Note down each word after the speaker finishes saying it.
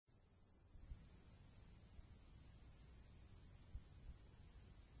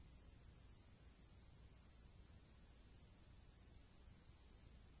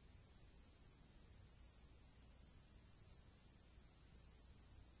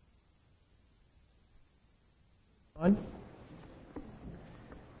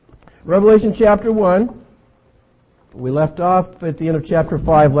Revelation chapter 1. We left off at the end of chapter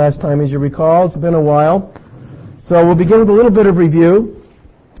 5 last time, as you recall. It's been a while. So we'll begin with a little bit of review.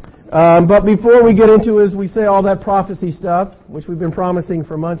 But before we get into, as we say, all that prophecy stuff, which we've been promising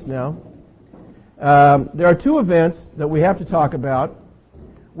for months now, there are two events that we have to talk about,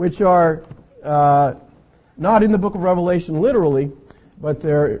 which are not in the book of Revelation literally, but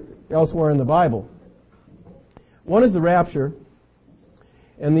they're elsewhere in the Bible. One is the rapture,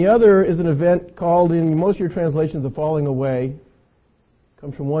 and the other is an event called, in most of your translations, the falling away. It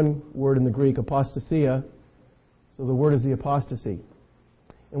comes from one word in the Greek, apostasia. So the word is the apostasy.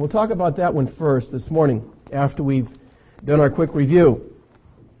 And we'll talk about that one first this morning, after we've done our quick review.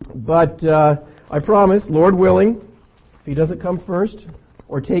 But I promise, Lord willing, if He doesn't come first,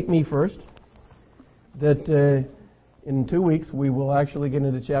 or take me first, that in 2 weeks we will actually get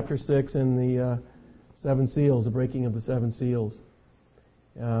into chapter 6 and the 7 seals, the breaking of the 7 seals,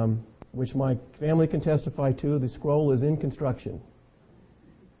 which my family can testify to. The scroll is in construction.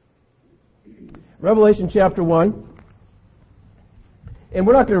 Revelation chapter 1. And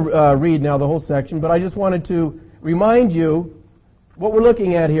we're not going to read now the whole section, but I just wanted to remind you what we're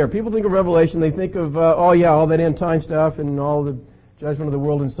looking at here. People think of Revelation, they think of, all that end time stuff and all the judgment of the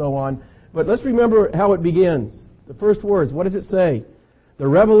world and so on. But let's remember how it begins. The first words, what does it say? The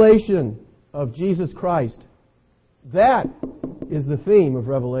revelation of Jesus Christ. That is the theme of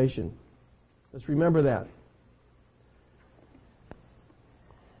Revelation. Let's remember that.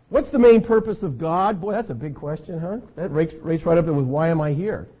 What's the main purpose of God? Boy, that's a big question, huh? That rates right up there with why am I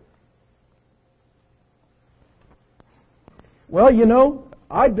here? Well,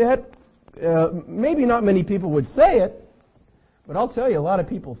 I bet maybe not many people would say it, but I'll tell you, a lot of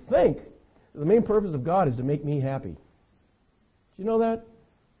people think the main purpose of God is to make me happy. Do you know that?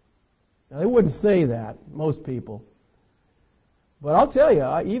 Now, they wouldn't say that, most people. But I'll tell you,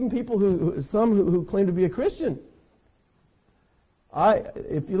 even people who claim to be a Christian,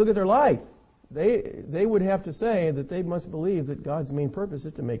 if you look at their life, they would have to say that they must believe that God's main purpose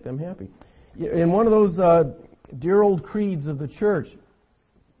is to make them happy. In one of those dear old creeds of the church,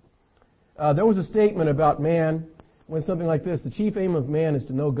 there was a statement about man, when something like this: the chief aim of man is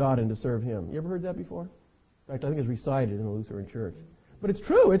to know God and to serve Him. You ever heard that before? In fact, I think it's recited in the Lutheran Church. But it's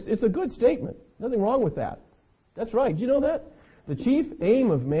true. It's a good statement. Nothing wrong with that. That's right. Did you know that? The chief aim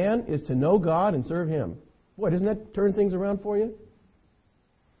of man is to know God and serve Him. Boy, doesn't that turn things around for you?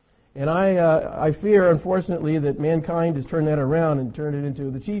 And I fear, unfortunately, that mankind has turned that around and turned it into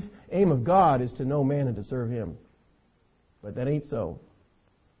the chief aim of God is to know man and to serve Him. But that ain't so.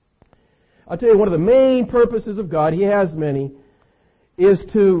 I'll tell you, one of the main purposes of God, He has many, is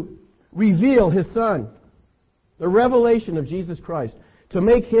to reveal His Son. The revelation of Jesus Christ. To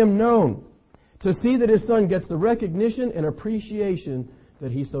make Him known. To see that His Son gets the recognition and appreciation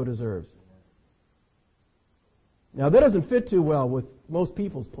that He so deserves. Now, that doesn't fit too well with most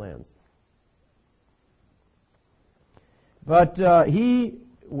people's plans. But He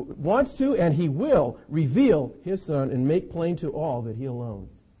wants to, and He will, reveal His Son and make plain to all that He alone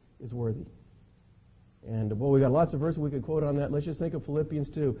is worthy. And, we got lots of verses we could quote on that. Let's just think of Philippians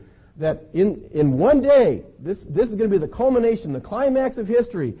 2. That in one day, this is going to be the culmination, the climax of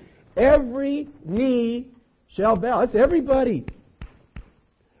history. Every knee shall bow. That's everybody.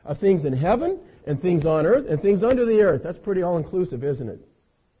 Of things in heaven, and things on earth, and things under the earth. That's pretty all-inclusive, isn't it?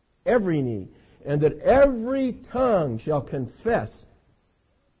 Every knee. And that every tongue shall confess.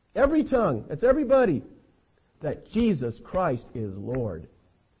 Every tongue. That's everybody. That Jesus Christ is Lord.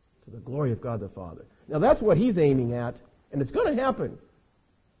 To the glory of God the Father. Now that's what He's aiming at. And it's going to happen.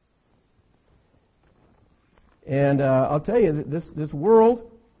 And I'll tell you, this world,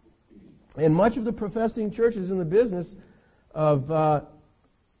 and much of the professing church is in the business of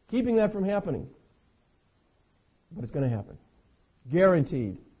keeping that from happening. But it's going to happen.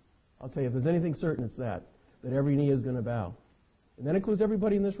 Guaranteed. I'll tell you, if there's anything certain, it's that every knee is going to bow. And that includes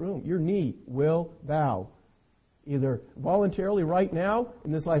everybody in this room. Your knee will bow. Either voluntarily right now,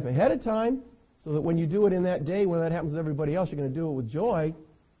 in this life ahead of time, so that when you do it in that day, when that happens to everybody else, you're going to do it with joy.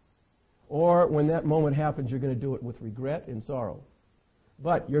 Or when that moment happens, you're going to do it with regret and sorrow.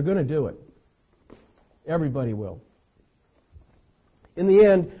 But you're going to do it. Everybody will. In the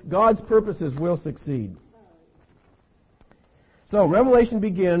end, God's purposes will succeed. So, Revelation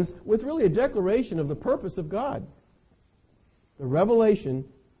begins with really a declaration of the purpose of God. The revelation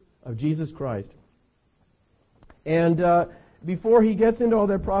of Jesus Christ. And before he gets into all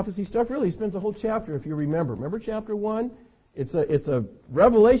that prophecy stuff, really he spends a whole chapter, if you remember. Remember chapter 1? It's a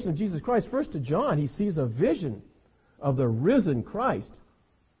revelation of Jesus Christ. First to John, he sees a vision of the risen Christ.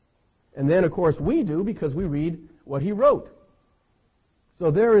 And then, of course, we do, because we read what he wrote.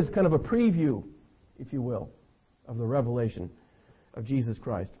 So there is kind of a preview, if you will, of the revelation of Jesus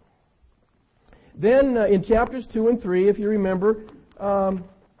Christ. Then in chapters 2 and 3, if you remember,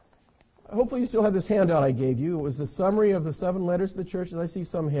 hopefully you still have this handout I gave you. It was a summary of the 7 letters to the churches. I see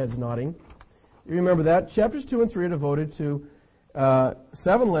some heads nodding. You remember that? Chapters 2 and 3 are devoted to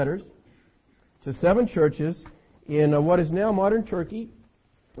 7 letters to 7 churches in what is now modern Turkey.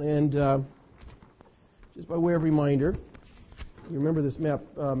 And just by way of reminder, you remember this map.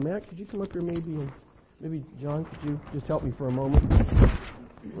 Matt, could you come up here maybe? And maybe John, could you just help me for a moment?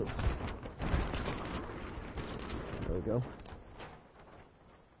 Oops. There we go.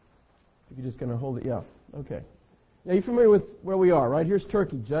 You could just kind of hold it. Yeah. Okay. Now you're familiar with where we are, right? Here's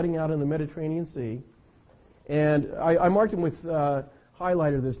Turkey jutting out in the Mediterranean Sea. And I marked them with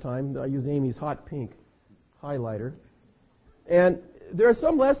highlighter this time. I used Amy's hot pink highlighter. And there are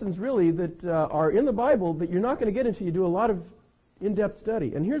some lessons really that are in the Bible that you're not going to get until you do a lot of in-depth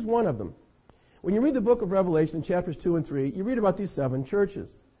study. And here's one of them. When you read the book of Revelation, chapters 2 and 3, you read about these 7 churches.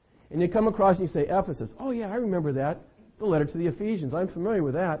 And you come across and you say, Ephesus. Oh yeah, I remember that. The letter to the Ephesians. I'm familiar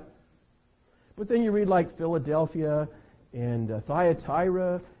with that. But then you read like Philadelphia and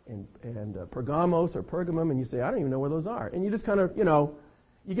Thyatira and Pergamos or Pergamum, and you say, I don't even know where those are. And you just kind of,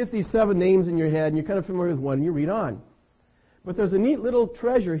 you get these 7 names in your head, and you're kind of familiar with one, and you read on. But there's a neat little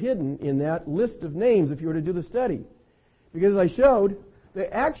treasure hidden in that list of names if you were to do the study. Because as I showed, they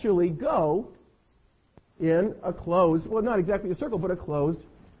actually go in a closed, well, not exactly a circle, but a closed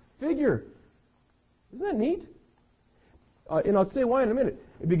figure. Isn't that neat? And I'll say why in a minute.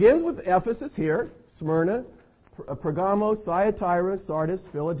 It begins with Ephesus here, Smyrna, Pergamos, Thyatira, Sardis,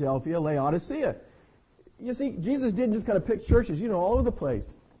 Philadelphia, Laodicea. You see, Jesus didn't just kind of pick churches, all over the place.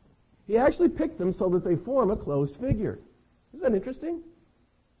 He actually picked them so that they form a closed figure. Isn't that interesting?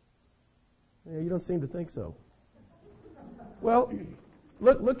 Yeah, you don't seem to think so. Well,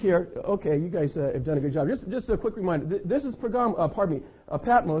 look here. Okay, you guys have done a good job. Just a quick reminder. This is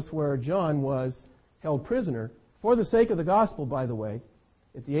Patmos, where John was held prisoner for the sake of the gospel, by the way,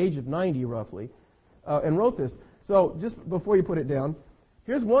 at the age of 90 roughly, and wrote this. So just before you put it down,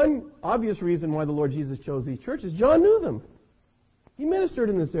 here's one obvious reason why the Lord Jesus chose these churches. John knew them. He ministered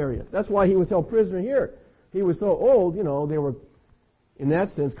in this area. That's why he was held prisoner here. He was so old, they were, in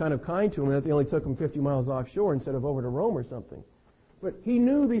that sense, kind of kind to him that they only took him 50 miles offshore instead of over to Rome or something. But he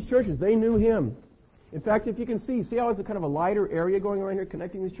knew these churches. They knew him. In fact, if you can see how it's a kind of a lighter area going around here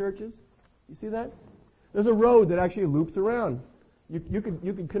connecting these churches? You see that? There's a road that actually loops around. You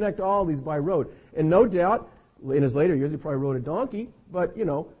could connect all these by road. And no doubt, in his later years, he probably rode a donkey, but,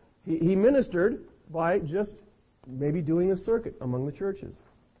 he ministered by just maybe doing a circuit among the churches.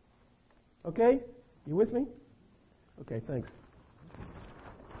 Okay? You with me? Okay, thanks.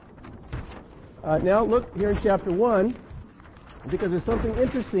 Now look here in chapter 1, because there's something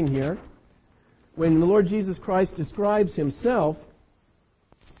interesting here. When the Lord Jesus Christ describes himself,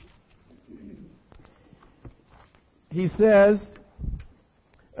 he says,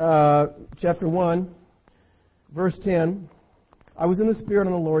 chapter 1, verse 10, I was in the Spirit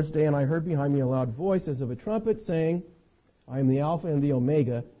on the Lord's day, and I heard behind me a loud voice as of a trumpet saying, I am the Alpha and the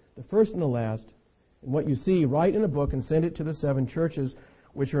Omega, the first and the last. And what you see, write in a book and send it to the 7 churches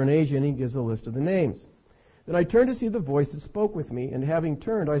which are in Asia, and he gives a list of the names. Then I turned to see the voice that spoke with me, and having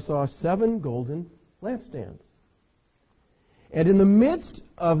turned, I saw 7 golden lampstands. And in the midst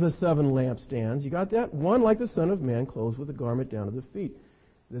of the 7 lampstands, you got that? One like the Son of Man, clothed with a garment down to the feet.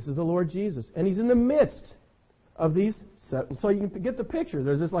 This is the Lord Jesus. And he's in the midst of these 7. So you can get the picture.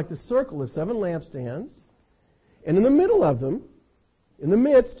 There's this like the circle of 7 lampstands. And in the middle of them, in the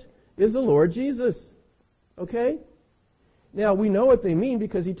midst, is the Lord Jesus. Okay? Now, we know what they mean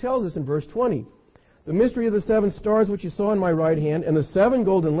because he tells us in verse 20. The mystery of the 7 stars which you saw in my right hand and the 7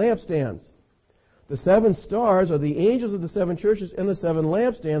 golden lampstands. The 7 stars are the angels of the 7 churches, and the 7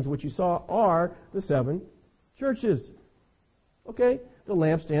 lampstands which you saw are the 7 churches. Okay? The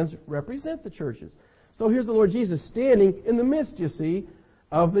lampstands represent the churches. So here's the Lord Jesus standing in the midst, you see,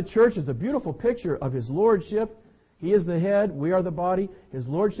 of the churches. A beautiful picture of his lordship. He is the head, we are the body. His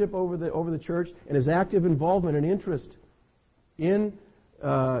lordship over the church, and his active involvement and interest in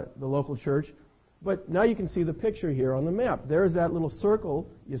the local church. But now you can see the picture here on the map. There's that little circle,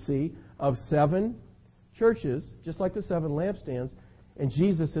 you see, of 7 churches, just like the 7 lampstands, and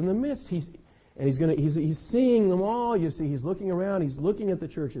Jesus in the midst. He's seeing them all, you see. He's looking around, he's looking at the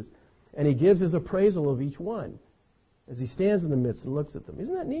churches, and he gives his appraisal of each one as he stands in the midst and looks at them.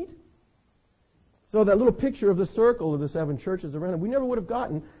 Isn't that neat? So that little picture of the circle of the 7 churches around him, we never would have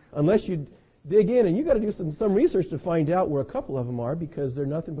gotten unless you dig in, and you've got to do some research to find out where a couple of them are, because they're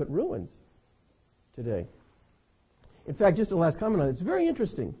nothing but ruins today. In fact, just the last comment on it, it's very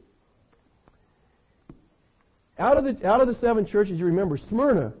interesting. Out of the 7 churches, you remember,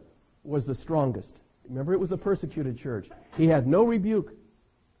 Smyrna was the strongest. Remember, it was a persecuted church. He had no rebuke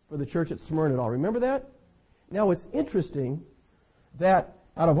for the church at Smyrna at all. Remember that? Now, it's interesting that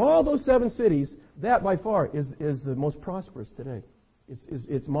out of all those 7 cities, that by far is the most prosperous today.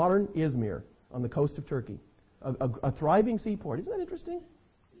 It's modern Izmir on the coast of Turkey, a thriving seaport. Isn't that interesting?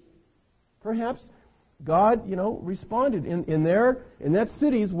 Perhaps God, responded in that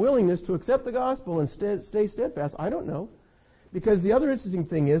city's willingness to accept the gospel and stay steadfast. I don't know. Because the other interesting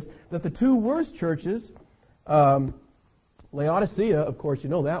thing is that the 2 worst churches, Laodicea, of course, you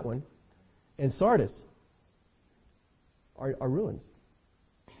know that one, and Sardis, are ruins.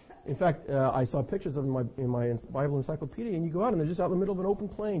 In fact, I saw pictures of them in my Bible encyclopedia, and you go out and they're just out in the middle of an open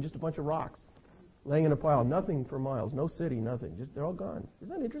plain, just a bunch of rocks laying in a pile, nothing for miles, no city, nothing. They're all gone.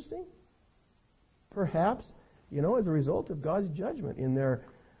 Isn't that interesting? Perhaps, as a result of God's judgment in their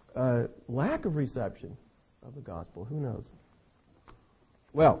lack of reception of the gospel. Who knows?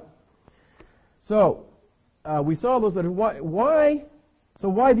 Well, so we saw those that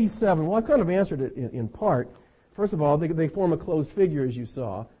why these 7? Well, I've kind of answered it in part. First of all, they form a closed figure, as you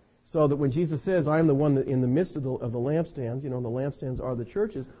saw, so that when Jesus says, "I am the one that in the midst of the lampstands," the lampstands are the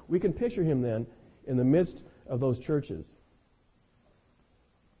churches, we can picture him then in the midst of those churches.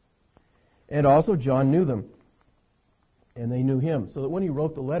 And also, John knew them, and they knew him, so that when he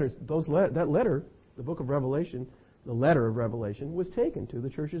wrote the letters, that letter, the book of Revelation, the letter of Revelation, was taken to the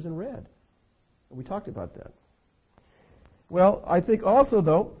churches and read. And we talked about that. Well, I think also,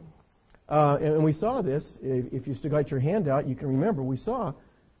 though, and we saw this, if you still got your handout, you can remember, we saw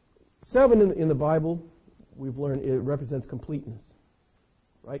 7 in the Bible, we've learned it represents completeness,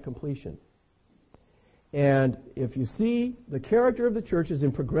 right? Completion. And if you see the character of the churches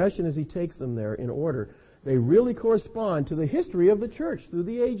in progression as he takes them there in order, they really correspond to the history of the church through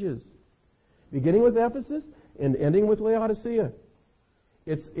the ages. Beginning with Ephesus and ending with Laodicea.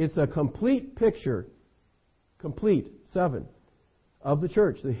 It's a complete picture, 7, of the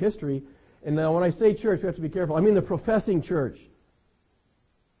church, the history. And now when I say church, we have to be careful. I mean the professing church.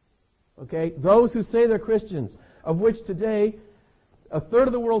 Okay? Those who say they're Christians, of which today, 1/3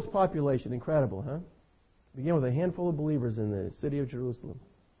 of the world's population, incredible, huh? Begin with a handful of believers in the city of Jerusalem.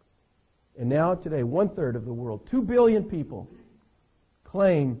 And now today, 1/3 of the world, 2 billion people,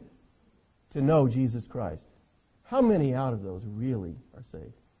 claim to know Jesus Christ. How many out of those really are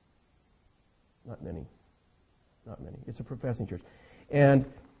saved? Not many. Not many. It's a professing church. And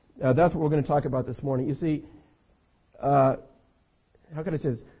that's what we're going to talk about this morning. You see, how can I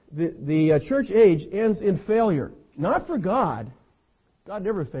say this? The church age ends in failure. Not for God. God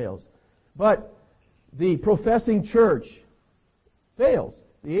never fails. But the professing church fails.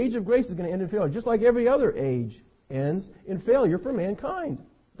 The age of grace is going to end in failure, just like every other age ends in failure for mankind.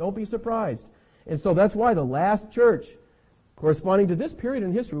 Don't be surprised. And so that's why the last church, corresponding to this period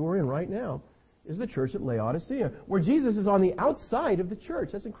in history we're in right now, is the church at Laodicea, where Jesus is on the outside of the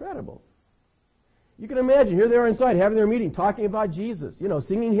church. That's incredible. You can imagine, here they are inside, having their meeting, talking about Jesus,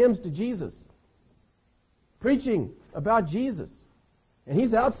 singing hymns to Jesus, preaching about Jesus. And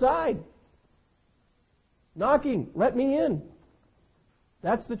he's outside, knocking, "Let me in."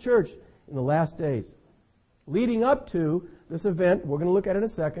 That's the church in the last days. Leading up to this event, we're going to look at it in a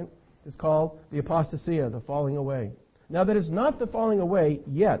second, it's called the apostasia, the falling away. Now, that is not the falling away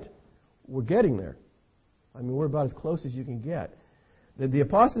yet. We're getting there. I mean, we're about as close as you can get. The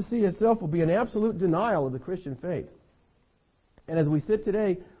apostasy itself will be an absolute denial of the Christian faith. And as we sit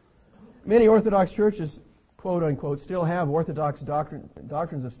today, many Orthodox churches, quote unquote, still have Orthodox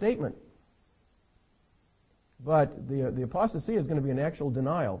doctrines of statement. But the apostasy is going to be an actual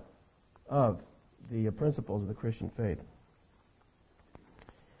denial of the principles of the Christian faith.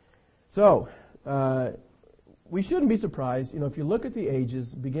 So, we shouldn't be surprised. If you look at the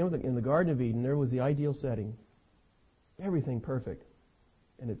ages, begin with in the Garden of Eden, there was the ideal setting. Everything perfect.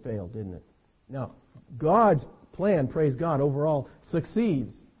 And it failed, didn't it? Now, God's plan, praise God, overall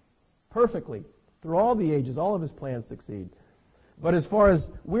succeeds perfectly. Through all the ages, all of his plans succeed. But as far as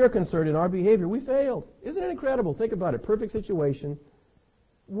we're concerned in our behavior, we failed. Isn't it incredible? Think about it. Perfect situation.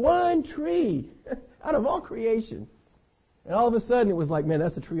 One tree out of all creation. And all of a sudden it was like, man,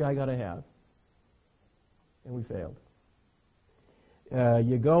 that's the tree I got to have. And we failed.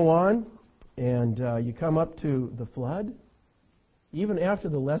 You go on and you come up to the flood. Even after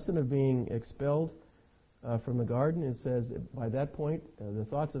the lesson of being expelled from the garden, it says by that point the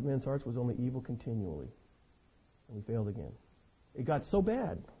thoughts of men's hearts was only evil continually. And we failed again. It got so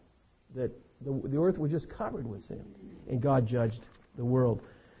bad that the earth was just covered with sin. And God judged the world.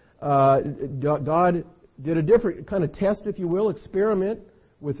 God did a different kind of test, if you will, experiment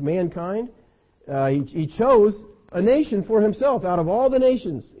with mankind. He chose a nation for himself out of all the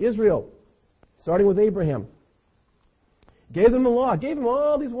nations, Israel, starting with Abraham. Gave them the law, gave them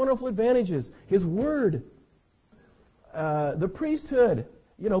all these wonderful advantages. His word, the priesthood,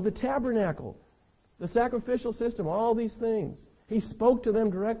 the tabernacle, the sacrificial system, all these things. He spoke to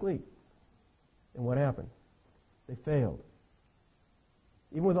them directly. And what happened? They failed.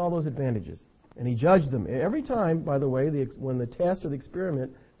 Even with all those advantages. And he judged them. Every time, by the way, when the test or the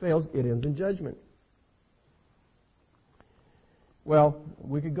experiment fails, it ends in judgment. Well,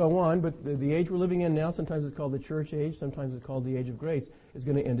 we could go on, but the age we're living in now, sometimes it's called the church age, sometimes it's called the age of grace, is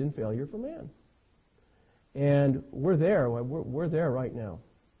going to end in failure for man. And we're there. We're there right now.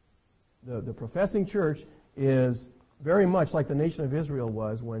 The professing church is very much like the nation of Israel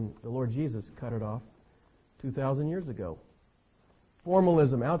was when the Lord Jesus cut it off 2,000 years ago.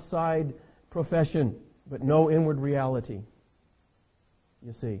 Formalism, outside profession, but no inward reality.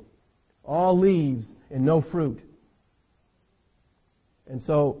 You see. All leaves and no fruit. And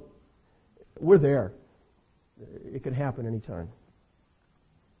so, we're there. It could happen anytime.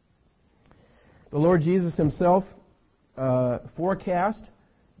 The Lord Jesus himself forecast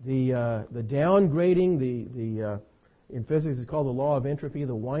the downgrading, in physics it's called the law of entropy,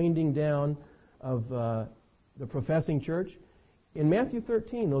 the winding down of the professing church. In Matthew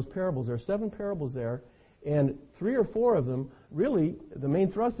 13, those parables, there are 7 parables there, and 3 or 4 of them, really, the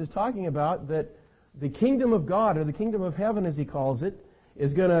main thrust is talking about that the kingdom of God, or the kingdom of heaven as he calls it,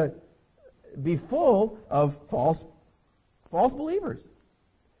 is going to be full of false believers.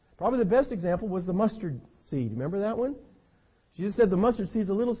 Probably the best example was the mustard seed. Remember that one? Jesus said the mustard seed's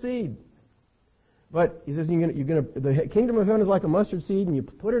a little seed. But he says the kingdom of heaven is like a mustard seed, and you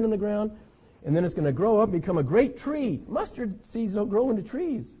put it in the ground, and then it's going to grow up and become a great tree. Mustard seeds don't grow into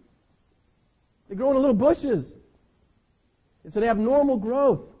trees. They grow into little bushes. It's an abnormal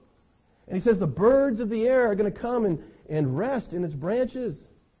growth. And he says the birds of the air are going to come and rest in its branches.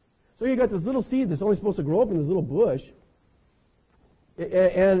 So you got this little seed that's only supposed to grow up in this little bush.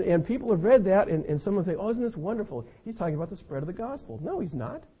 And people have read that, and some will think, oh, isn't this wonderful? He's talking about the spread of the gospel. No, he's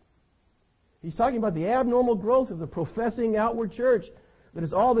not. He's talking about the abnormal growth of the professing outward church. That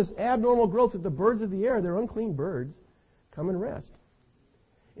is all this abnormal growth of the birds of the air, they're unclean birds, come and rest.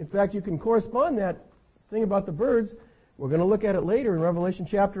 In fact, you can correspond that thing about the birds. We're going to look at it later in Revelation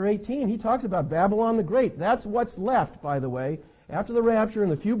chapter 18. He talks about Babylon the Great. That's what's left, by the way, after the rapture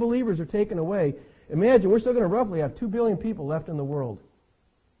and the few believers are taken away. Imagine, we're still going to roughly have 2 billion people left in the world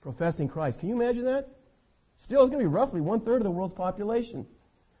professing Christ. Can you imagine that? Still, it's going to be roughly 1/3 of the world's population.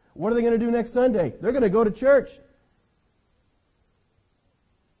 What are they going to do next Sunday? They're going to go to church.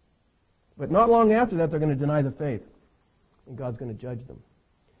 But not long after that, they're going to deny the faith. And God's going to judge them.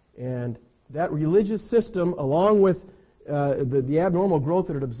 And that religious system, along with the abnormal growth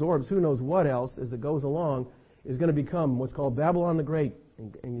that it absorbs, who knows what else, as it goes along, is going to become what's called Babylon the Great.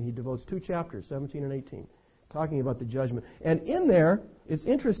 And he devotes 2 chapters, 17 and 18, talking about the judgment. And in there, it's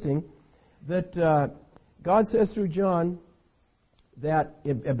interesting that God says through John that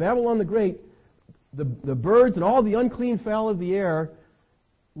at Babylon the Great, the birds and all the unclean fowl of the air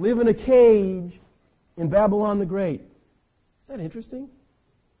live in a cage in Babylon the Great. Is that interesting?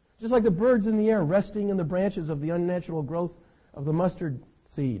 Just like the birds in the air resting in the branches of the unnatural growth of the mustard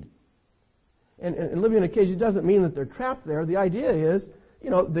seed. And living in a cage, it doesn't mean that they're trapped there. The idea is,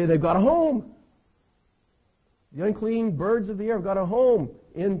 they've got a home. The unclean birds of the air have got a home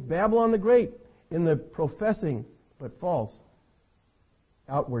in Babylon the Great, in the professing but false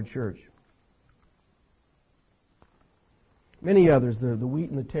outward church. Many others, the wheat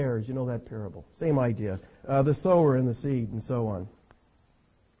and the tares, you know that parable. Same idea. The sower and the seed and so on.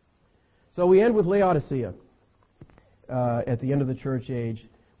 So we end with Laodicea at the end of the church age.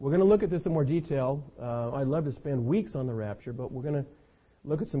 We're going to look at this in more detail. I'd love to spend weeks on the rapture, but we're going to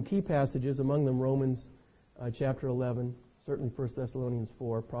look at some key passages, among them Romans chapter 11, certainly 1 Thessalonians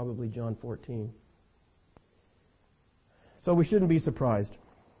 4, probably John 14. So we shouldn't be surprised.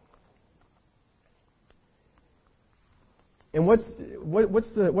 And what's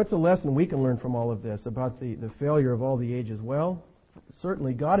the lesson we can learn from all of this about the failure of all the ages? Well,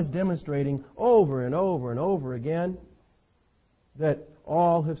 certainly God is demonstrating over and over and over again that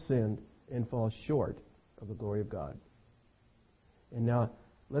all have sinned and fall short of the glory of God. And now,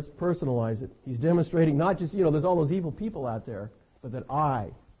 let's personalize it. He's demonstrating not just, there's all those evil people out there, but that I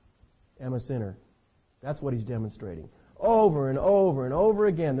am a sinner. That's what he's demonstrating. Over and over and over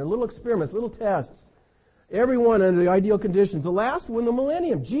again. They're little experiments, little tests. Everyone under the ideal conditions. The last one, the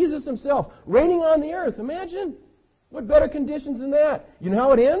millennium. Jesus himself reigning on the earth. Imagine. What better conditions than that? You know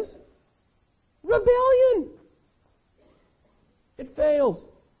how it ends? Rebellion. It fails.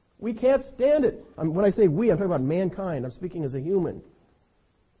 We can't stand it. When I say we, I'm talking about mankind. I'm speaking as a human.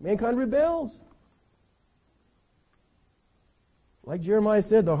 Mankind rebels. Like Jeremiah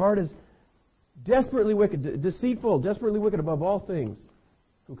said, the heart is desperately wicked, deceitful, desperately wicked above all things.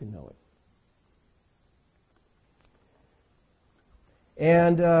 Who can know it?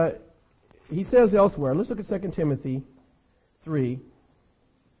 And he says elsewhere, let's look at 2 Timothy 3.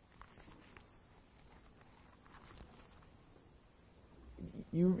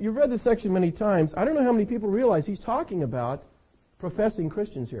 You've read this section many times. I don't know how many people realize he's talking about professing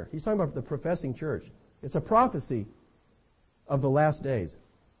Christians here. He's talking about the professing church. It's a prophecy of the last days.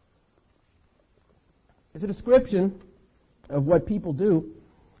 It's a description of what people do.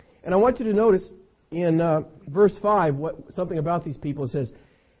 And I want you to notice in verse 5 something about these people. It says,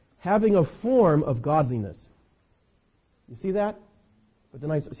 having a form of godliness. You see that?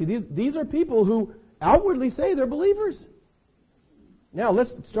 These are people who outwardly say they're believers. Now,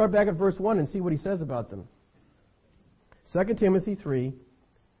 let's start back at verse 1 and see what he says about them. 2 Timothy 3,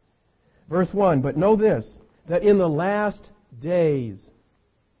 verse 1, but know this, that in the last days,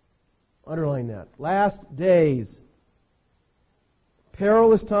 underline that, last days,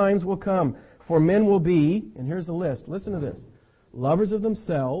 perilous times will come, for men will be, and here's the list, listen to this, lovers of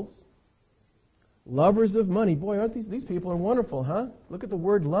themselves, lovers of money. Boy, aren't these people are wonderful, huh? Look at the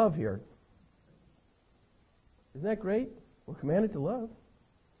word love here. Isn't that great? We're commanded to love.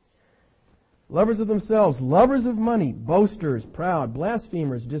 Lovers of themselves, lovers of money, boasters, proud,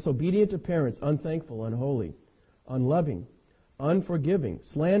 blasphemers, disobedient to parents, unthankful, unholy, unloving, unforgiving,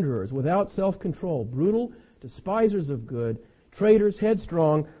 slanderers, without self-control, brutal, despisers of good, traitors,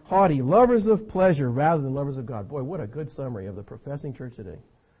 headstrong, haughty, lovers of pleasure rather than lovers of God. Boy, what a good summary of the professing church today.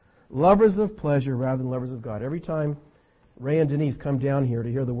 Lovers of pleasure rather than lovers of God. Every time Ray and Denise come down here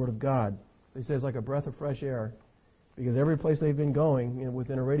to hear the Word of God, they say it's like a breath of fresh air. Because every place they've been going,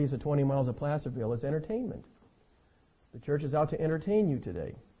 within a radius of 20 miles of Placerville, is entertainment. The church is out to entertain you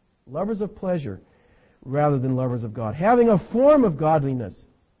today. Lovers of pleasure rather than lovers of God. Having a form of godliness,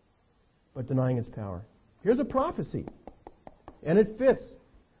 but denying its power. Here's a prophecy. And it fits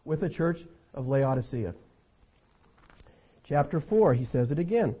with the church of Laodicea. Chapter 4, he says it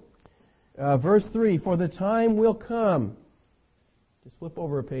again. Verse 3, for the time will come. Just flip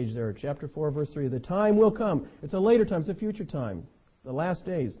over a page there. Chapter 4, verse 3. The time will come. It's a later time. It's a future time. The last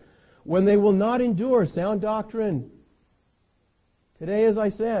days. When they will not endure sound doctrine. Today, as I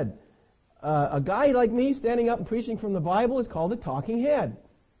said, a guy like me standing up and preaching from the Bible is called a talking head.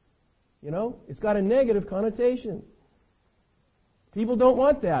 You know, it's got a negative connotation. People don't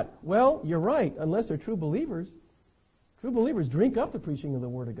want that. Well, you're right, unless they're true believers. True believers drink up the preaching of the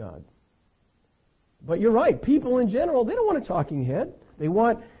Word of God. But you're right. People in general, they don't want a talking head. They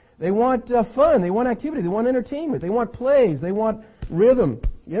want fun. They want activity. They want entertainment. They want plays. They want rhythm.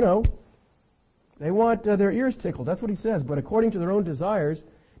 You know, they want their ears tickled. That's what he says. But according to their own desires,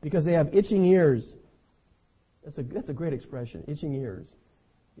 because they have itching ears. That's a great expression. Itching ears.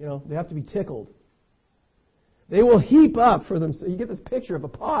 You know, they have to be tickled. They will heap up for themselves. You get this picture of a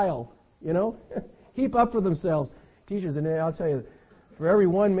pile. You know, heap up for themselves. Teachers, and I'll tell you. For every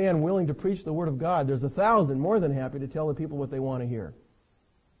one man willing to preach the Word of God, there's 1,000 more than happy to tell the people what they want to hear.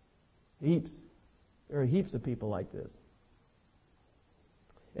 Heaps. There are heaps of people like this.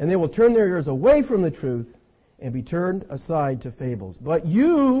 And they will turn their ears away from the truth and be turned aside to fables. But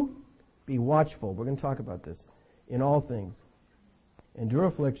you be watchful. We're going to talk about this. In all things. Endure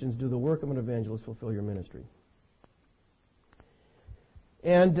afflictions, do the work of an evangelist, fulfill your ministry.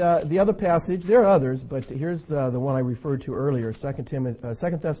 And the other passage, there are others, but here's the one I referred to earlier, 2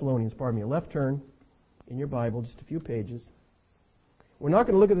 Thessalonians, a left turn in your Bible, just a few pages. We're not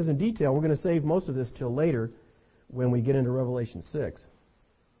going to look at this in detail. We're going to save most of this till later when we get into Revelation 6,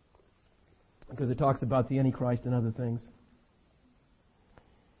 because it talks about the Antichrist and other things.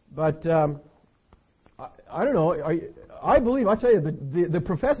 But I don't know. I believe, I'll tell you, the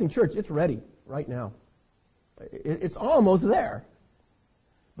professing church, it's ready right now. It's almost there.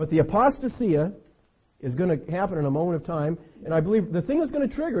 But the apostasia is going to happen in a moment of time, and I believe the thing that's going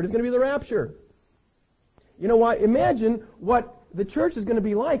to trigger it is going to be the rapture. You know why? Imagine what the church is going to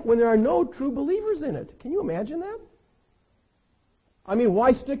be like when there are no true believers in it. Can you imagine that? I mean,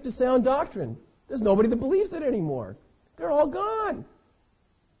 why stick to sound doctrine? There's nobody that believes it anymore. They're all gone.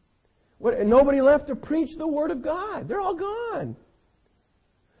 Nobody left to preach the Word of God. They're all gone.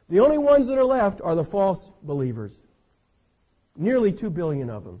 The only ones that are left are the false believers. Nearly 2 billion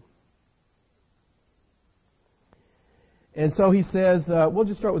of them. And so he says, we'll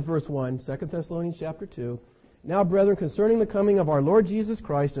just start with verse 1, 2 Thessalonians chapter 2. Now, brethren, concerning the coming of our Lord Jesus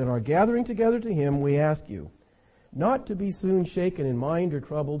Christ and our gathering together to Him, we ask you, not to be soon shaken in mind or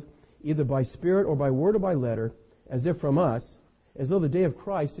troubled, either by spirit or by word or by letter, as if from us, as though the day of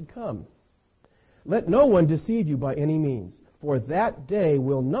Christ had come. Let no one deceive you by any means, for that day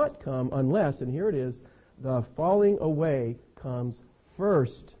will not come unless, and here it is, the falling away comes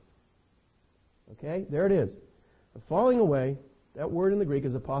first. Okay, there it is. The falling away, that word in the Greek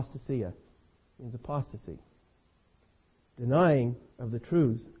is apostasia. It means apostasy. Denying of the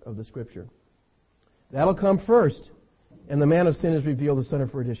truths of the Scripture. That'll come first. And the man of sin is revealed, the son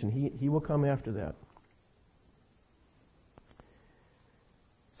of perdition. He will come after that.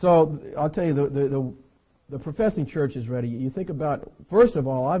 So, I'll tell you, the professing church is ready. You think about, first of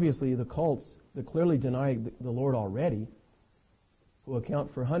all, obviously the cults that clearly deny the Lord already, who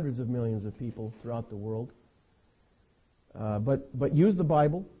account for hundreds of millions of people throughout the world, but use the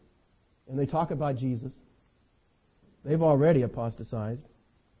Bible, and they talk about Jesus. They've already apostatized.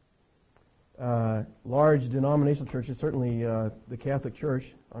 Large denominational churches, certainly the Catholic Church,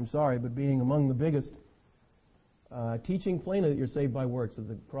 I'm sorry, but being among the biggest, teaching plainly that you're saved by works, that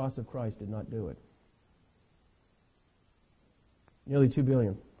the cross of Christ did not do it. Nearly 2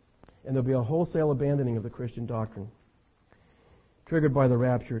 billion. And there'll be a wholesale abandoning of the Christian doctrine, triggered by the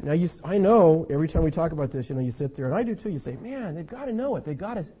rapture. Now, I know every time we talk about this, you sit there, and I do too. You say, "Man, they've got to know it. They've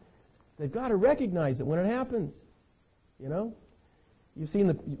got to recognize it when it happens." You've seen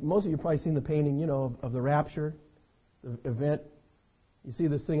most of you have probably seen the painting, of the rapture, the event. You see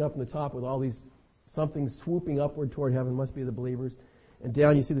this thing up in the top with all these something swooping upward toward heaven. Must be the believers. And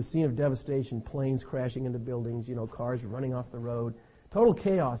down you see the scene of devastation, planes crashing into buildings, cars running off the road. Total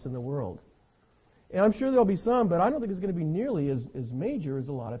chaos in the world. And I'm sure there'll be some, but I don't think it's going to be nearly as major as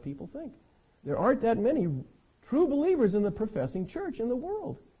a lot of people think. There aren't that many true believers in the professing church in the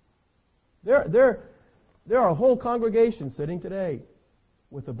world. There are whole congregations sitting today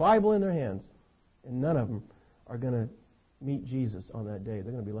with the Bible in their hands, and none of them are going to meet Jesus on that day.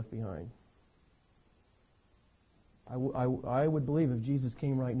 They're going to be left behind. I would believe if Jesus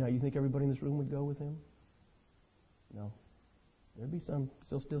came right now, you think everybody in this room would go with Him? No. There'd be some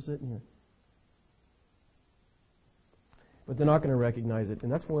still sitting here. But they're not going to recognize it,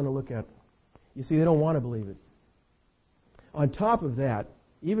 and that's what we're going to look at. You see, they don't want to believe it. On top of that,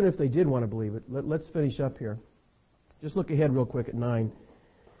 even if they did want to believe it, let's finish up here. Just look ahead real quick at 9.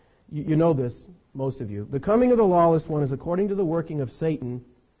 You know this, most of you. The coming of the lawless one is according to the working of Satan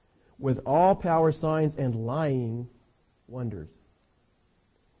with all power, signs, and lying wonders.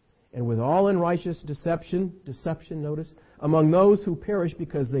 And with all unrighteous deception, notice, among those who perish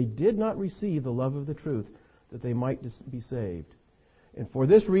because they did not receive the love of the truth, that they might be saved. And for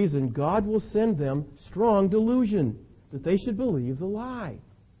this reason, God will send them strong delusion, that they should believe the lie.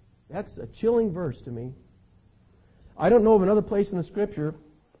 That's a chilling verse to me. I don't know of another place in the Scripture.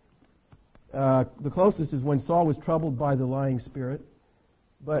 The closest is when Saul was troubled by the lying spirit.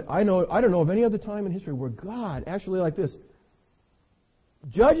 But I don't know of any other time in history where God actually like this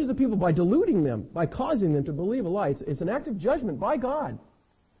judges the people by deluding them, by causing them to believe a lie. It's an act of judgment by God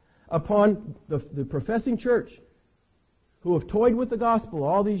upon the professing church who have toyed with the gospel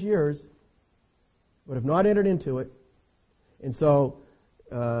all these years but have not entered into it. And so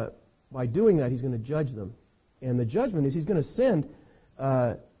by doing that, He's going to judge them. And the judgment is He's going to send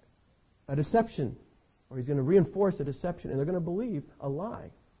a deception, or He's going to reinforce a deception, and they're going to believe a lie.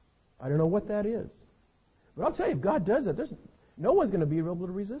 I don't know what that is. But I'll tell you, if God does that, no one's going to be able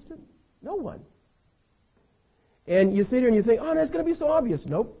to resist it. No one. And you sit here and you think, oh, that's going to be so obvious.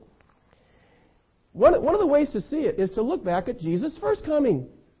 Nope. One of the ways to see it is to look back at Jesus' first coming.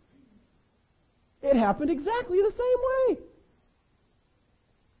 It happened exactly the same way.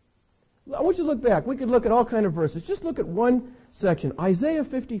 I want you to look back. We could look at all kinds of verses. Just look at one section. Isaiah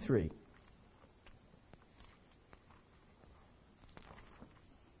 53.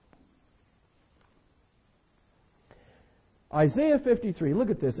 Isaiah 53. Look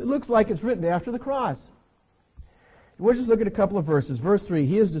at this. It looks like it's written after the cross. We'll just look at a couple of verses. Verse 3.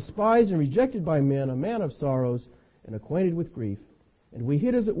 He is despised and rejected by men, a man of sorrows and acquainted with grief. And we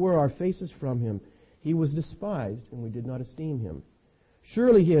hid, as it were, our faces from Him. He was despised, and we did not esteem Him.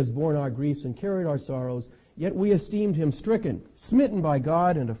 Surely He has borne our griefs and carried our sorrows, yet we esteemed Him stricken, smitten by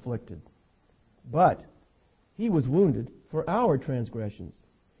God, and afflicted. But He was wounded for our transgressions.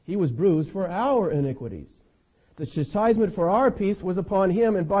 He was bruised for our iniquities. The chastisement for our peace was upon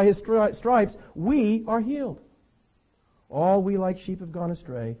Him, and by His stripes we are healed. All we like sheep have gone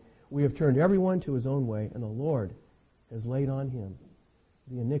astray. We have turned everyone to his own way, and the Lord has laid on Him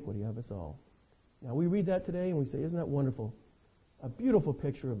the iniquity of us all. Now we read that today and we say, isn't that wonderful? A beautiful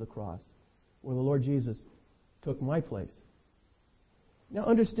picture of the cross, where the Lord Jesus took my place. Now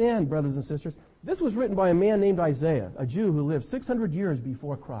understand, brothers and sisters, this was written by a man named Isaiah, a Jew who lived 600 years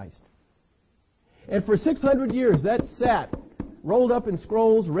before Christ. And for 600 years that sat, rolled up in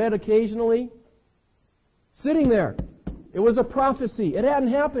scrolls, read occasionally, sitting there. It was a prophecy. It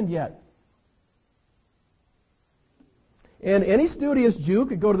hadn't happened yet. And any studious Jew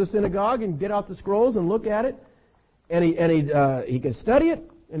could go to the synagogue and get out the scrolls and look at it, and he could study it,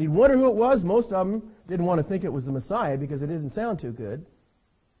 and he'd wonder who it was. Most of them didn't want to think it was the Messiah because it didn't sound too good.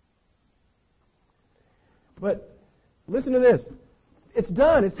 But listen to this. It's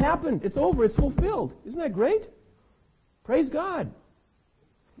done. It's happened. It's over. It's fulfilled. Isn't that great? Praise God.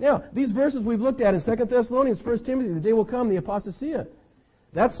 Now, these verses we've looked at in 2 Thessalonians, 1 Timothy, the day will come, the apostasia.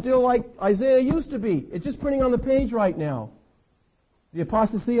 That's still like Isaiah used to be. It's just printing on the page right now. The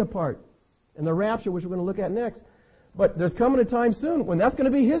apostasia part. And the rapture, which we're going to look at next. But there's coming a time soon when that's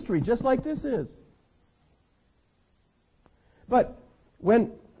going to be history, just like this is. But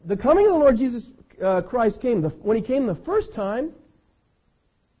when the coming of the Lord Jesus Christ came, when He came the first time,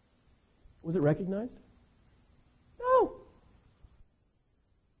 was it recognized? No.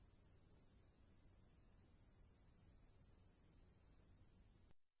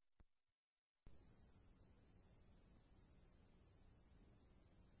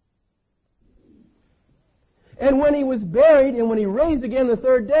 And when He was buried and when He raised again the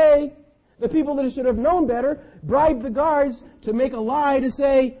third day, the people that should have known better bribed the guards to make a lie to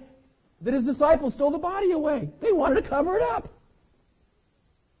say that His disciples stole the body away. They wanted to cover it up.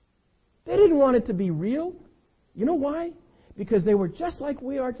 They didn't want it to be real. You know why? Because they were just like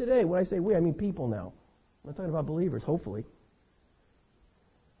we are today. When I say we, I mean people now. I'm not talking about believers, hopefully.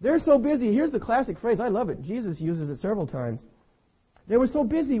 They're so busy. Here's the classic phrase. I love it. Jesus uses it several times. They were so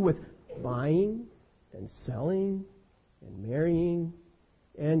busy with buying and selling and marrying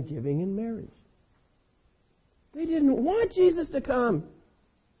and giving in marriage. They didn't want Jesus to come.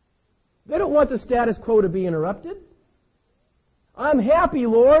 They don't want the status quo to be interrupted. I'm happy,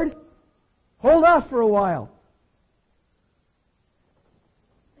 Lord. Hold off for a while.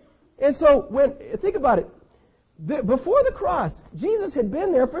 And so, think about it. Before the cross, Jesus had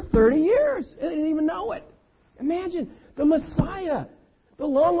been there for 30 years and they didn't even know it. Imagine, the Messiah, the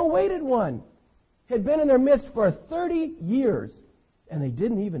long-awaited one, had been in their midst for 30 years and they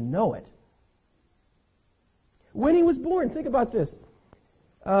didn't even know it. When He was born, think about this.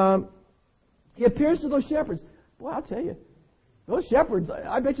 He appears to those shepherds. Well, I'll tell you, those shepherds,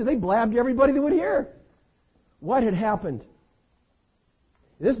 I bet you they blabbed to everybody that would hear what had happened.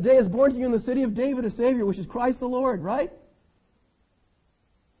 This day is born to you in the city of David a Savior, which is Christ the Lord, right?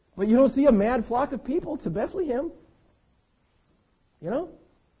 But you don't see a mad flock of people to Bethlehem. You know?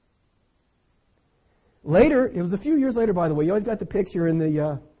 Later, it was a few years later, by the way. You always got the picture in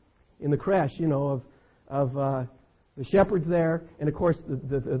the creche, you know, of the shepherds there, and of course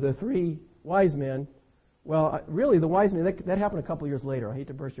the three wise men. Well, really, the wise men, that happened a couple years later. I hate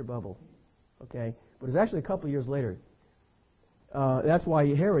to burst your bubble, okay? But it was actually a couple years later. That's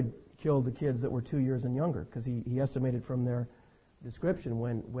why Herod killed the kids that were 2 years and younger, because he estimated from their description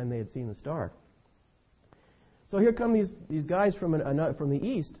when they had seen the star. So here come these guys from the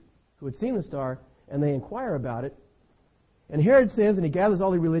east who had seen the star, and they inquire about it. And Herod sends, and he gathers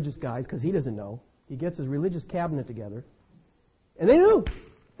all the religious guys, because he doesn't know. He gets his religious cabinet together. And they knew.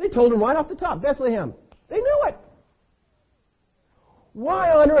 They told him right off the top, Bethlehem. They knew it.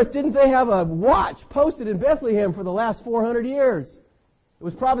 Why on earth didn't they have a watch posted in Bethlehem for the last 400 years? It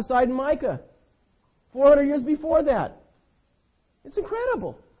was prophesied in Micah 400 years before that. It's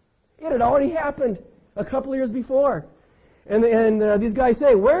incredible. It had already happened a couple of years before. And these guys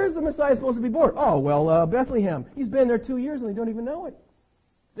say, where's the Messiah supposed to be born? Oh, well, Bethlehem. He's been there 2 years and they don't even know it.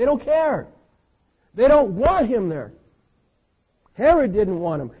 They don't care. They don't want Him there. Herod didn't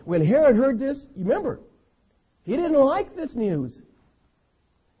want Him. When Herod heard this, you remember, he didn't like this news.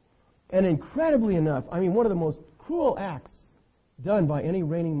 And incredibly enough, I mean, one of the most cruel acts done by any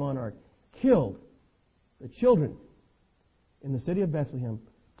reigning monarch, killed the children in the city of Bethlehem,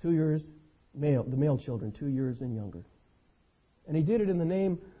 2 years, the male children, 2 years and younger. And he did it in the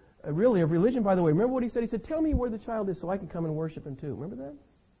name, really, of religion, by the way. Remember what he said? He said, tell me where the child is so I can come and worship Him too. Remember that?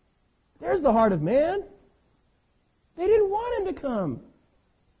 There's the heart of man. They didn't want Him to come.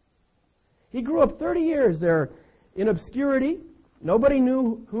 He grew up 30 years there in obscurity. Nobody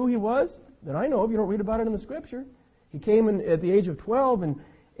knew who He was that I know of. You don't read about it in the Scripture. He came in at the age of 12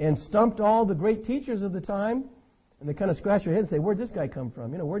 and stumped all the great teachers of the time. And they kind of scratch their head and say, where'd this guy come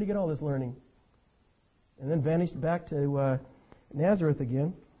from? You know, where'd he get all this learning? And then vanished back to Nazareth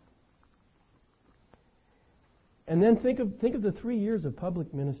again. And then think of the 3 years of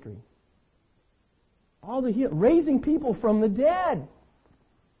public ministry. All the raising people from the dead.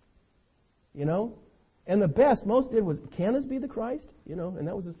 You know? And the best most did was, can this be the Christ? You know, and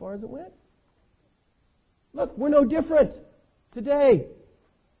that was as far as it went. Look, we're no different today.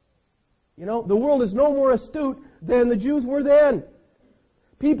 You know, the world is no more astute than the Jews were then.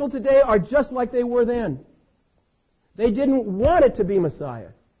 People today are just like they were then. They didn't want it to be Messiah.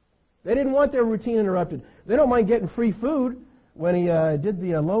 They didn't want their routine interrupted. They don't mind getting free food when he did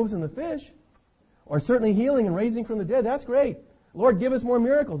the loaves and the fish. Or certainly healing and raising from the dead. That's great. Lord, give us more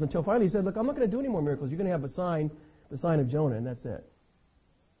miracles. Until finally he said, look, I'm not going to do any more miracles. You're going to have a sign, the sign of Jonah, and that's it.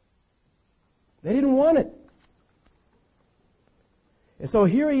 They didn't want it. And so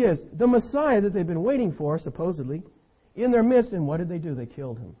here he is, the Messiah that they've been waiting for, supposedly, in their midst. And what did they do? They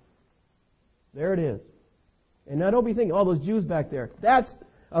killed him. There it is. And now don't be thinking, all those Jews back there. That's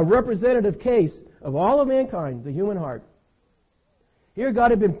a representative case of all of mankind, the human heart. Here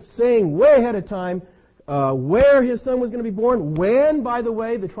God had been saying way ahead of time where his son was going to be born. When, by the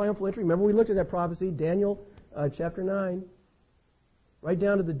way, the triumphal entry. Remember we looked at that prophecy, Daniel chapter 9. Right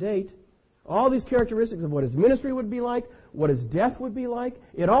down to the date. All these characteristics of what his ministry would be like, what his death would be like.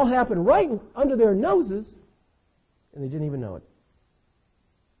 It all happened right under their noses, and they didn't even know it.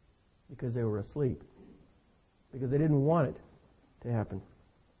 Because they were asleep. Because they didn't want it to happen.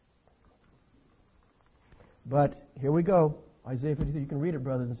 But here we go. Isaiah 53. You can read it,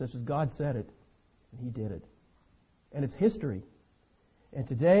 brothers and sisters. God said it, and he did it. And it's history. And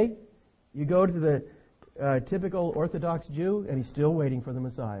today, you go to the typical Orthodox Jew, and he's still waiting for the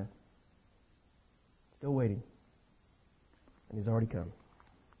Messiah. Still waiting. And he's already come.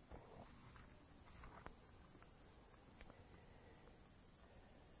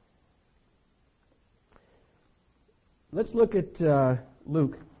 Let's look at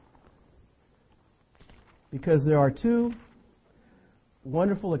Luke. Because there are two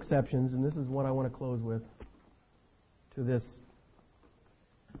wonderful exceptions, and this is what I want to close with, to this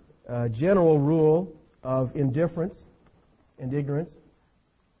general rule of indifference and ignorance.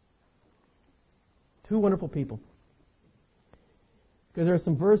 Two wonderful people. Because there's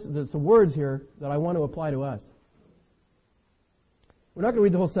some words here that I want to apply to us. We're not going to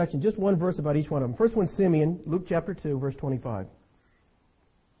read the whole section, just one verse about each one of them. First one, Simeon, Luke chapter 2, verse 25.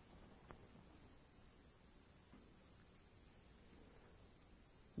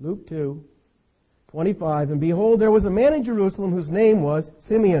 Luke 2, 25. And behold, there was a man in Jerusalem whose name was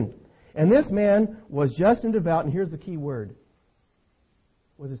Simeon. And this man was just and devout, and here's the key word.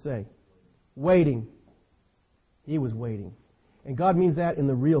 What does it say? Waiting. He was waiting. And God means that in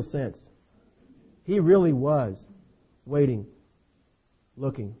the real sense. He really was waiting,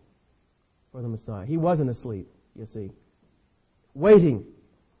 looking for the Messiah. He wasn't asleep, you see. Waiting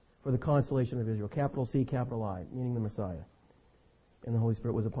for the consolation of Israel. Capital C, capital I, meaning the Messiah. And the Holy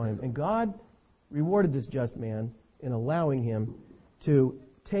Spirit was upon him. And God rewarded this just man in allowing him to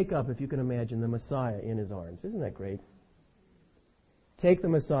take up, if you can imagine, the Messiah in his arms. Isn't that great? Take the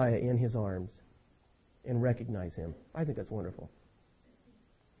Messiah in his arms and recognize him. I think that's wonderful.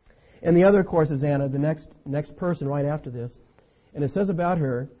 And the other, of course, is Anna, the next person right after this. And it says about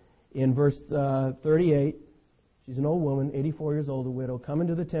her in verse 38, she's an old woman, 84 years old, a widow, coming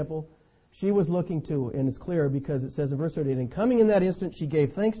to the temple. She was looking too, and it's clear because it says in verse 38, and coming in that instant, she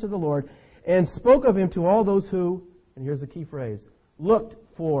gave thanks to the Lord and spoke of him to all those who, and here's the key phrase, looked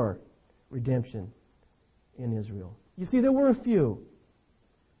for redemption in Israel. You see, there were a few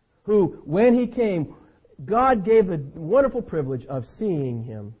who, when he came, God gave the wonderful privilege of seeing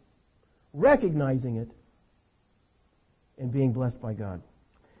him, recognizing it, and being blessed by God.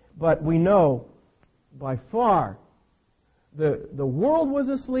 But we know by far the world was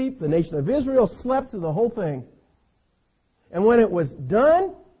asleep, the nation of Israel slept through the whole thing. And when it was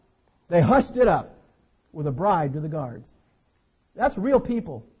done, they hushed it up with a bribe to the guards. That's real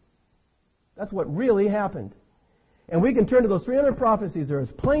people. That's what really happened. And we can turn to those 300 prophecies. They're as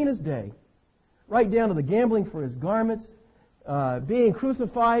plain as day. Right down to the gambling for his garments, being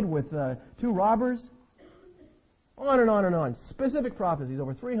crucified with 2 robbers. On and on and on. Specific prophecies,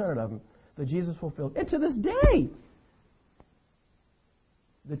 over 300 of them, that Jesus fulfilled. And to this day,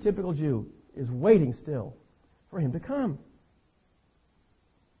 the typical Jew is waiting still for him to come.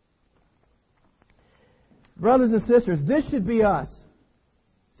 Brothers and sisters, this should be us.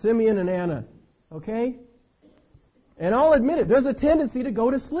 Simeon and Anna. Okay? And I'll admit it, there's a tendency to go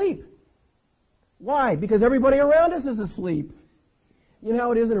to sleep. Why? Because everybody around us is asleep. You know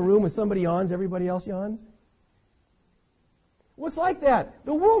how it is in a room when somebody yawns, everybody else yawns? What's like that?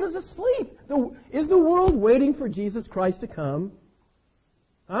 The world is asleep. Is the world waiting for Jesus Christ to come?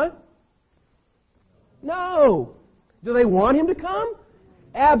 Huh? No. Do they want him to come?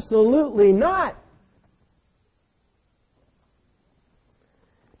 Absolutely not.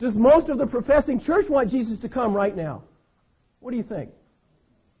 Does most of the professing church want Jesus to come right now? What do you think?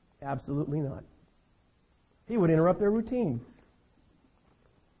 Absolutely not. He would interrupt their routine.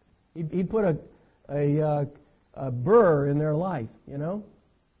 He'd put a burr in their life, you know?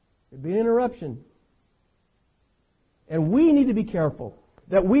 It'd be an interruption. And we need to be careful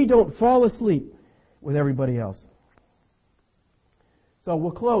that we don't fall asleep with everybody else. So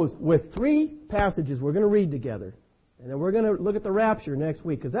we'll close with 3 passages we're going to read together. And then we're going to look at the rapture next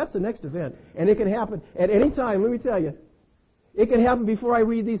week, because that's the next event. And it can happen at any time, let me tell you. It can happen before I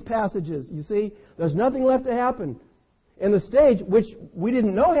read these passages. You see, there's nothing left to happen. And the stage, which we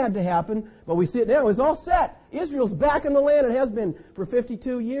didn't know had to happen, but we see it now, is all set. Israel's back in the land. It has been for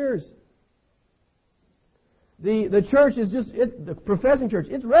 52 years. The church is the professing church,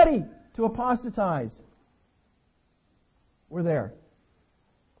 it's ready to apostatize. We're there.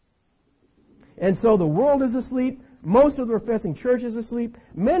 And so the world is asleep. Most of the professing church is asleep.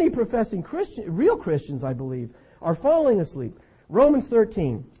 Many professing real Christians, I believe, are falling asleep. Romans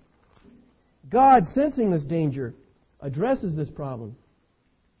 13. God, sensing this danger, addresses this problem.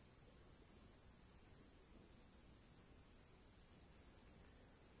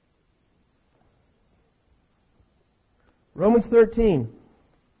 Romans 13,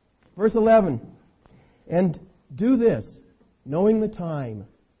 verse 11. And do this, knowing the time,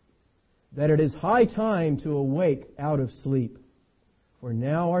 that it is high time to awake out of sleep. For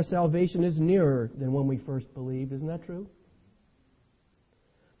now our salvation is nearer than when we first believed. Isn't that true?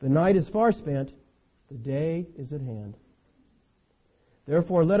 The night is far spent, the day is at hand.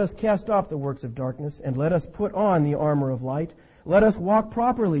 Therefore let us cast off the works of darkness, and let us put on the armor of light. Let us walk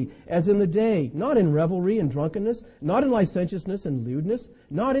properly as in the day, not in revelry and drunkenness, not in licentiousness and lewdness,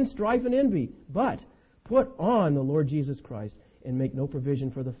 not in strife and envy, but put on the Lord Jesus Christ, and make no provision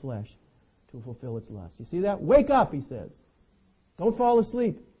for the flesh to fulfill its lust. You see that? Wake up, he says. Don't fall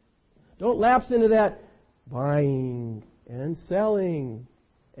asleep. Don't lapse into that buying and selling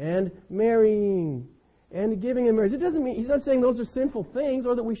and marrying and giving in marriage. It doesn't mean, he's not saying those are sinful things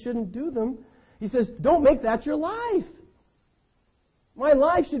or that we shouldn't do them. He says, don't make that your life. My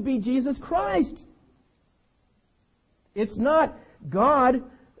life should be Jesus Christ. It's not God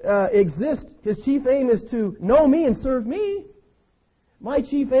exists. His chief aim is to know me and serve me. My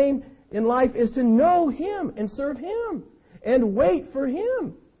chief aim in life is to know Him and serve Him and wait for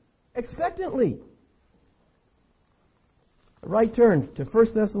Him expectantly. A right turn to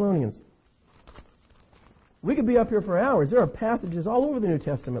 1 Thessalonians. We could be up here for hours. There are passages all over the New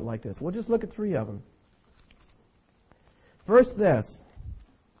Testament like this. We'll just look at 3 of them. 1 Thess,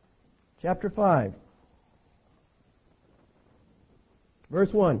 chapter 5, verse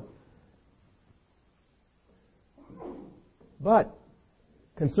 1. But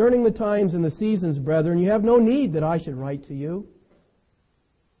concerning the times and the seasons, brethren, you have no need that I should write to you.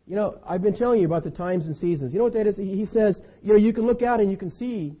 You know, I've been telling you about the times and seasons. You know what that is? He says, you know, you can look out and you can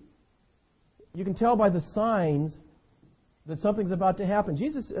see, you can tell by the signs that something's about to happen.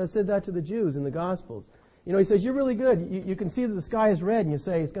 Jesus said that to the Jews in the Gospels. You know, he says, you're really good. You can see that the sky is red and you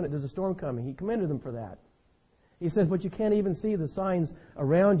say, there's a storm coming. He commended them for that. He says, but you can't even see the signs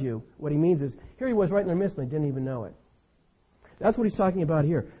around you. What he means is, here he was right in their midst and they didn't even know it. That's what he's talking about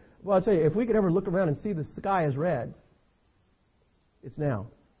here. Well, I'll tell you, if we could ever look around and see the sky is red, it's now.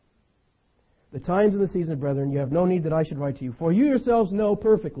 The times and the seasons, brethren, you have no need that I should write to you. For you yourselves know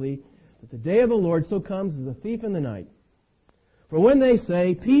perfectly that the day of the Lord so comes as a thief in the night. For when they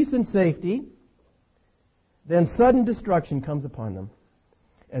say, peace and safety, then sudden destruction comes upon them,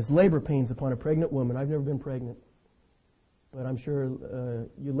 as labor pains upon a pregnant woman. I've never been pregnant, but I'm sure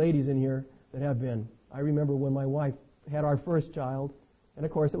you ladies in here that have been. I remember when my wife had our first child, and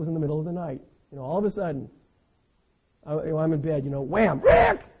of course it was in the middle of the night. You know, all of a sudden, I'm in bed, you know, wham,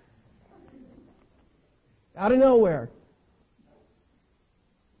 Rick! Out of nowhere.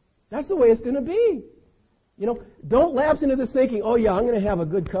 That's the way it's going to be. You know, don't lapse into this thinking, oh yeah, I'm going to have a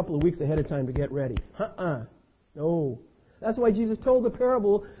good couple of weeks ahead of time to get ready. No. That's why Jesus told the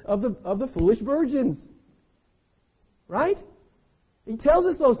parable of the foolish virgins. Right? He tells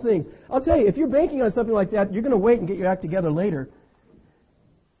us those things. I'll tell you, if you're banking on something like that, you're going to wait and get your act together later.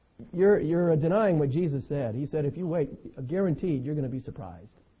 You're denying what Jesus said. He said, if you wait, guaranteed, you're going to be surprised.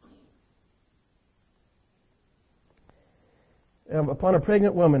 Upon a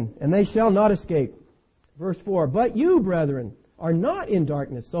pregnant woman, and they shall not escape. Verse 4, but you, brethren, are not in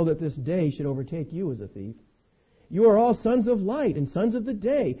darkness, so that this day should overtake you as a thief. You are all sons of light and sons of the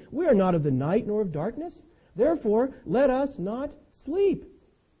day. We are not of the night nor of darkness. Therefore, let us not sleep,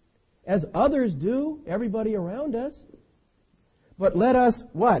 as others do, everybody around us. But let us,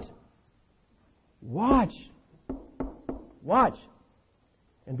 what? Watch.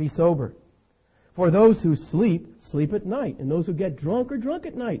 and be sober. For those who sleep, sleep at night, and those who get drunk are drunk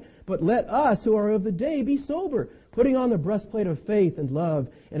at night. But let us who are of the day be sober, putting on the breastplate of faith and love,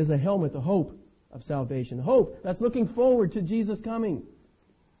 and as a helmet the hope of salvation. Hope, that's looking forward to Jesus coming.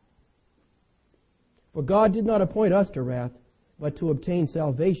 For God did not appoint us to wrath, but to obtain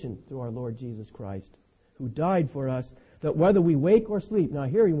salvation through our Lord Jesus Christ, who died for us, that whether we wake or sleep. Now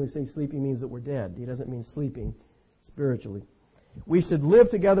here when we say sleep, he means that we're dead. He doesn't mean sleeping spiritually. We should live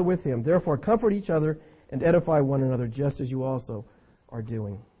together with him. Therefore, comfort each other and edify one another, just as you also are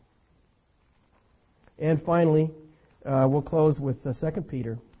doing. And finally, we'll close with 2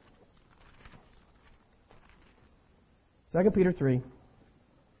 Peter. 2 Peter 3.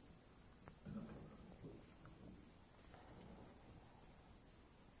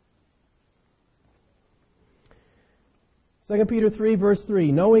 Second Peter 3, verse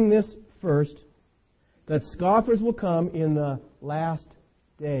 3. Knowing this first, that scoffers will come in the last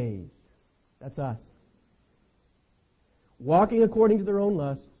days. That's us. Walking according to their own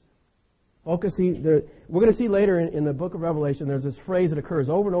lusts. We're going to see later in the book of Revelation, there's this phrase that occurs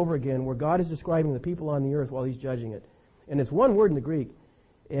over and over again where God is describing the people on the earth while he's judging it. And it's one word in the Greek.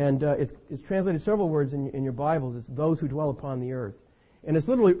 And it's translated several words in your Bibles. It's those who dwell upon the earth. And it's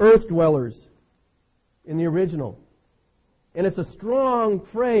literally earth dwellers in the original. And it's a strong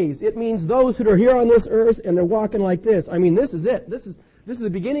phrase. It means those who are here on this earth and they're walking like this. I mean, this is it. This is the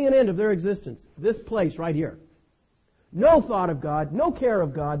beginning and end of their existence. This place right here. No thought of God, no care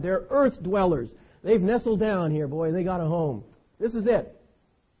of God. They're earth dwellers. They've nestled down here, boy. They got a home. This is it.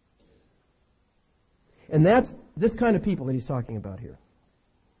 And that's this kind of people that he's talking about here.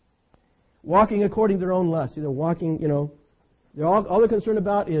 Walking according to their own lusts. They're walking, they're all they're concerned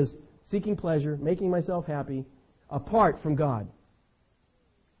about is seeking pleasure, making myself happy, apart from God.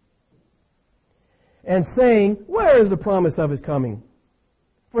 And saying, where is the promise of his coming?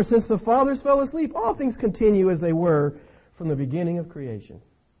 For since the fathers fell asleep, all things continue as they were from the beginning of creation.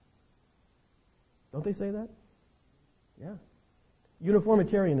 Don't they say that? Yeah.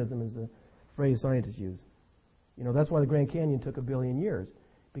 Uniformitarianism is the phrase scientists use. That's why the Grand Canyon took 1 billion years,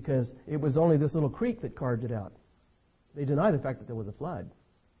 because it was only this little creek that carved it out. They deny the fact that there was a flood.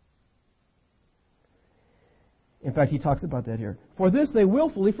 In fact, he talks about that here. For this they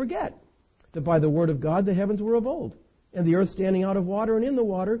willfully forget that by the word of God the heavens were of old, and the earth standing out of water and in the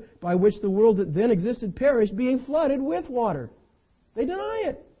water, by which the world that then existed perished, being flooded with water. They deny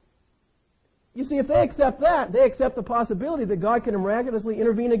it. You see, if they accept that, they accept the possibility that God can miraculously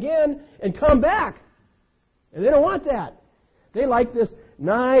intervene again and come back. And they don't want that. They like this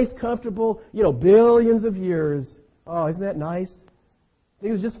nice, comfortable, billions of years. Oh, isn't that nice?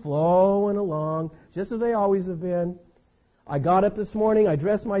 Things just flowing along, just as they always have been. I got up this morning, I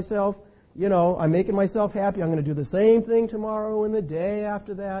dressed myself, I'm making myself happy. I'm going to do the same thing tomorrow and the day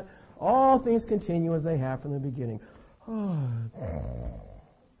after that. All things continue as they have from the beginning.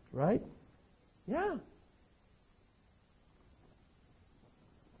 Right? Yeah.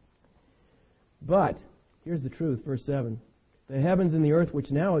 But, here's the truth, verse 7. The heavens and the earth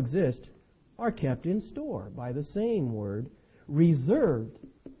which now exist are kept in store by the same word, reserved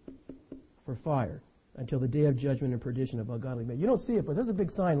for fire until the day of judgment and perdition of ungodly men. You don't see it, but there's a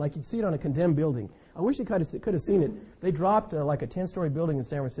big sign like you'd see it on a condemned building. I wish you could have seen it. They dropped like a 10-story building in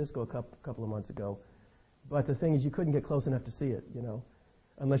San Francisco a couple of months ago. But the thing is, you couldn't get close enough to see it,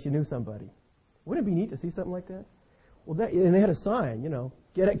 unless you knew somebody. Wouldn't it be neat to see something like that? Well, and they had a sign,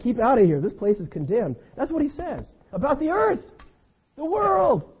 keep out of here. This place is condemned. That's what he says about the earth, the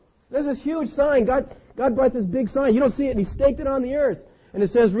world. There's this huge sign. God brought this big sign. You don't see it, and he staked it on the earth. And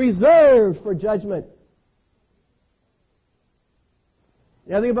it says, reserved for judgment.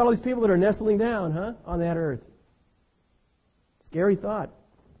 Yeah, think about all these people that are nestling down, on that earth. Scary thought.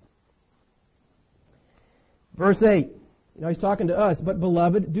 Verse 8. He's talking to us. But,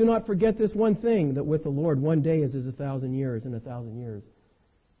 beloved, do not forget this one thing, that with the Lord 1 day is as 1,000 years, and 1,000 years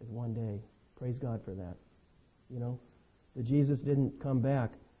is 1 day. Praise God for that. That Jesus didn't come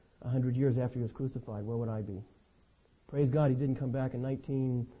back 100 years after he was crucified. Where would I be? Praise God, he didn't come back in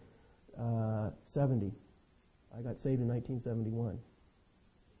 1970. I got saved in 1971.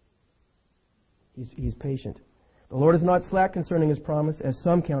 He's patient. The Lord is not slack concerning his promise, as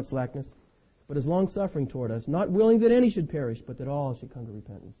some count slackness, but is long-suffering toward us, not willing that any should perish, but that all should come to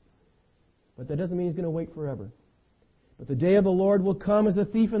repentance. But that doesn't mean he's going to wait forever. But the day of the Lord will come as a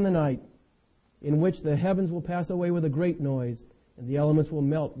thief in the night, in which the heavens will pass away with a great noise, and the elements will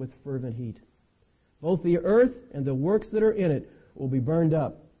melt with fervent heat. Both the earth and the works that are in it will be burned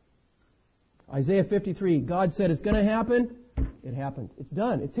up. Isaiah 53, God said it's going to happen. It happened. It's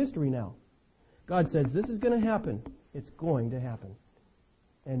done. It's history now. God says this is going to happen. It's going to happen.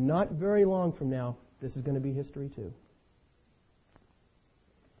 And not very long from now, this is going to be history too.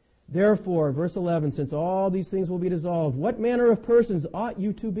 Therefore, verse 11, since all these things will be dissolved, what manner of persons ought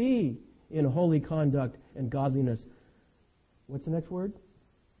you to be in holy conduct and godliness? What's the next word?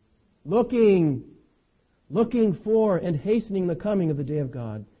 Looking for and hastening the coming of the day of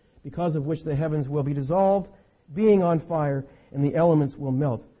God, because of which the heavens will be dissolved, being on fire, and the elements will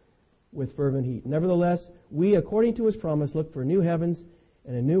melt with fervent heat. Nevertheless, we, according to His promise, look for new heavens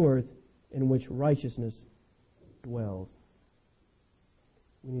and a new earth in which righteousness dwells.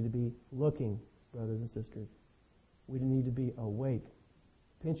 We need to be looking, brothers and sisters. We need to be awake.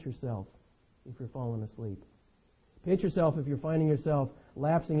 Pinch yourself if you're falling asleep. Pinch yourself if you're finding yourself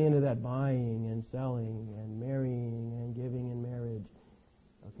lapsing into that buying and selling and marrying and giving in marriage.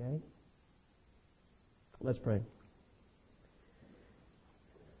 Okay? Let's pray.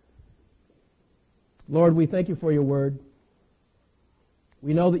 Lord, we thank You for Your word.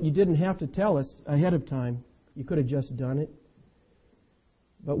 We know that You didn't have to tell us ahead of time. You could have just done it.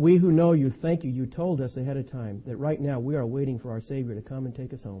 But we who know You, thank You. You told us ahead of time that right now we are waiting for our Savior to come and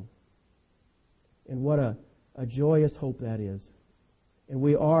take us home. And what a joyous hope that is. And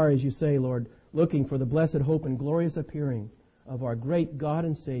we are, as You say, Lord, looking for the blessed hope and glorious appearing of our great God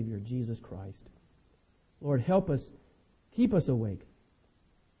and Savior, Jesus Christ. Lord, help us, keep us awake.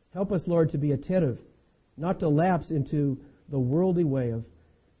 Help us, Lord, to be attentive, not to lapse into the worldly way of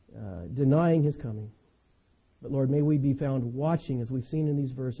denying His coming. But Lord, may we be found watching, as we've seen in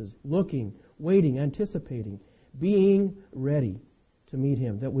these verses, looking, waiting, anticipating, being ready to meet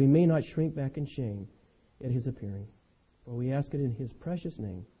Him, that we may not shrink back in shame at His appearing. For we ask it in His precious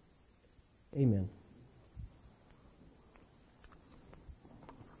name. Amen.